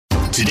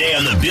Today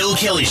on the Bill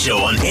Kelly Show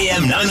on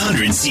AM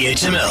 900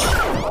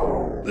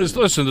 CHML.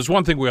 Listen, there's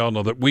one thing we all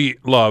know, that we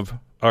love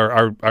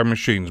our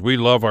machines. We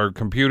love our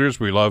computers.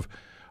 We love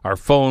our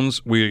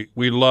phones. We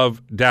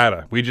love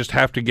data. We just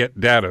have to get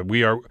data.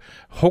 We are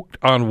hooked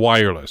on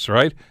wireless,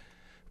 right?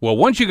 Well,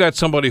 once you got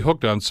somebody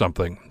hooked on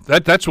something,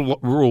 that's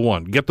rule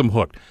one. Get them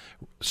hooked.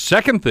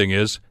 Second thing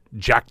is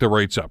jack the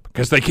rates up,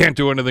 because they can't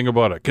do anything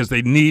about it, because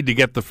they need to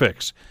get the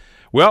fix.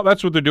 Well,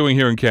 that's what they're doing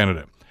here in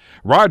Canada.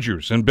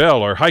 Rogers and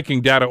Bell are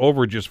hiking data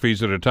overages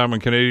fees at a time when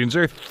Canadians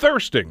are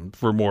thirsting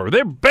for more.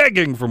 They're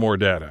begging for more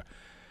data.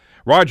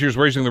 Rogers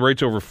raising the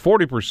rates over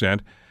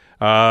 40%.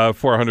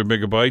 400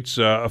 megabytes.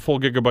 A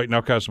full gigabyte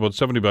now costs about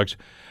 $70.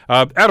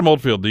 Adam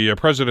Oldfield, the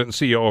president and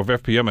CEO of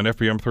FPM and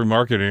FPM3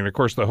 Marketing, and of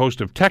course the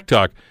host of Tech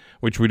Talk,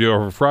 which we do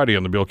every Friday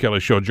on the Bill Kelly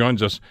Show,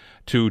 joins us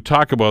to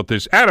talk about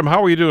this. Adam,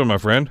 how are you doing, my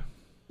friend?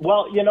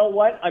 Well, you know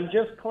what? I'm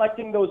just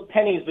collecting those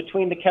pennies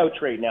between the couch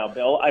right now,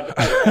 Bill. I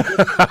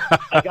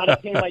got to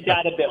pay my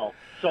data bill,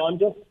 so I'm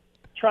just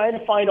trying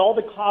to find all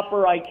the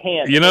copper I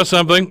can. You know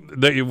something?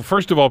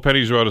 First of all,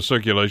 pennies are out of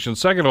circulation.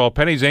 Second of all,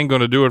 pennies ain't going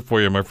to do it for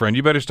you, my friend.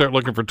 You better start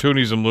looking for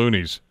toonies and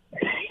loonies.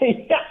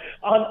 Yeah,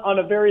 on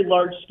a very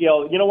large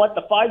scale. You know what?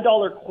 The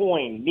 $5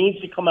 coin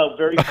needs to come out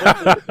very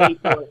quickly to pay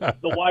for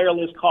the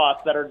wireless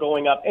costs that are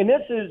going up. And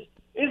this is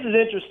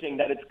interesting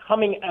that it's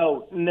coming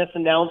out and this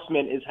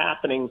announcement is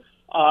happening.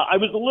 I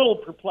was a little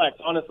perplexed.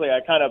 Honestly,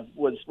 I kind of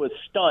was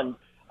stunned.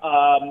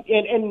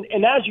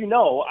 And as you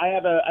know, I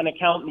have an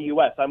account in the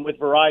U.S. I'm with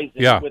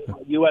Verizon, with my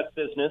U.S.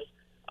 business.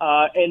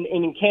 And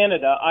in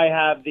Canada, I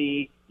have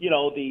the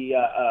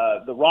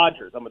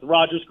Rogers. I'm with the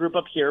Rogers Group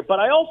up here. But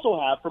I also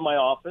have, for my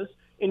office,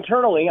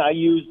 internally, I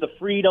use the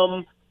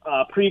Freedom,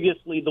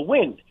 previously the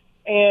Wind.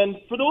 And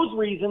for those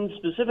reasons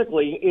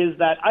specifically is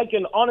that I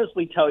can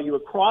honestly tell you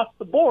across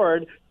the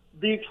board,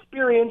 the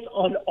experience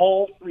on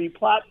all three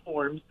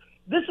platforms.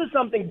 This is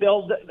something,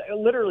 Bill,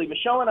 literally,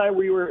 Michelle and I,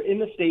 we were in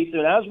the States,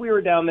 and as we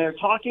were down there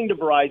talking to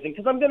Verizon,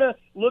 because I'm going to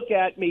look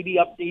at maybe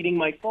updating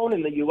my phone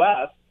in the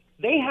U.S.,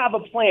 they have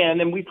a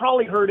plan, and we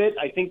probably heard it.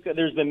 I think that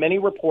there's been many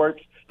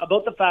reports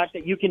about the fact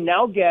that you can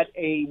now get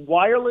a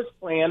wireless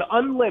plan,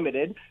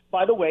 unlimited.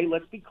 By the way,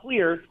 let's be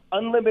clear,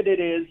 unlimited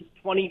is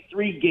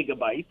 23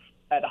 gigabytes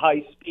at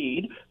high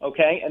speed,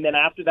 okay? And then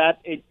after that,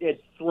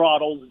 it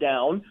throttles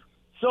down.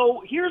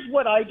 So here's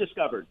what I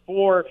discovered.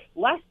 For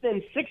less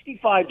than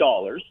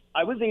 $65,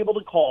 I was able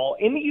to call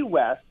in the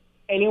U.S.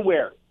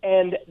 anywhere.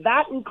 And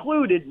that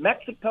included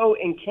Mexico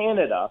and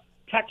Canada,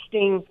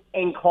 texting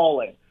and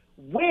calling.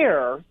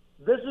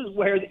 This is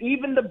where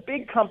even the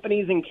big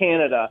companies in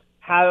Canada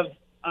have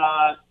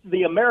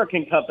the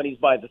American companies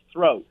by the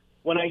throat.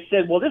 When I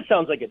said, well, this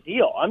sounds like a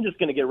deal. I'm just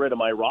going to get rid of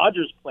my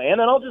Rogers plan,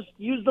 and I'll just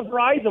use the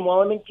Verizon while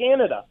I'm in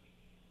Canada.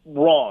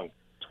 Wrong.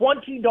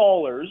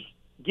 $20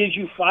 gives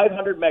you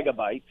 500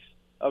 megabytes,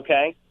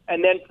 okay?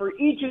 And then for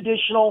each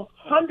additional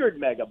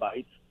 100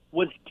 megabytes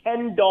was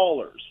 $10.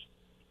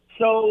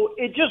 So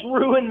it just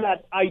ruined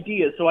that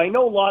idea. So I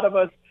know a lot of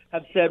us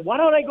have said, why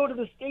don't I go to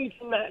the States?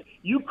 And that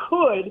you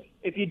could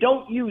if you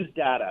don't use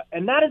data.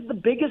 And that is the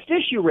biggest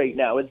issue right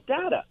now, is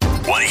data.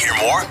 Want to hear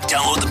more?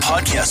 Download the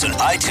podcast on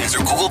iTunes or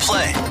Google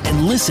Play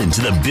and listen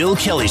to The Bill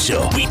Kelly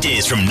Show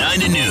weekdays from 9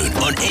 to noon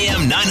on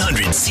AM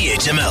 900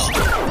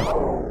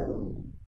 CHML.